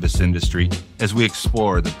the cannabis industry as we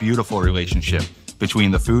explore the beautiful relationship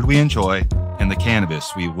between the food we enjoy and the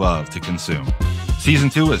cannabis we love to consume. Season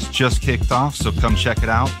 2 has just kicked off, so come check it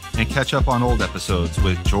out and catch up on old episodes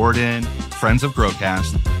with Jordan, friends of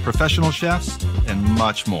GrowCast, professional chefs, and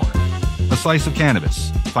much more. A Slice of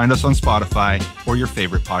Cannabis. Find us on Spotify or your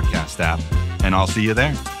favorite podcast app. and I'll see you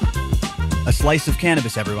there. A slice of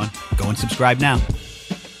cannabis, everyone. Go and subscribe now.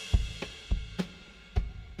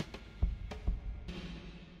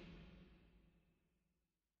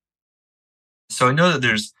 So I know that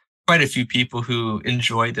there's quite a few people who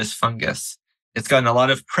enjoy this fungus. It's gotten a lot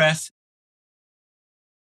of press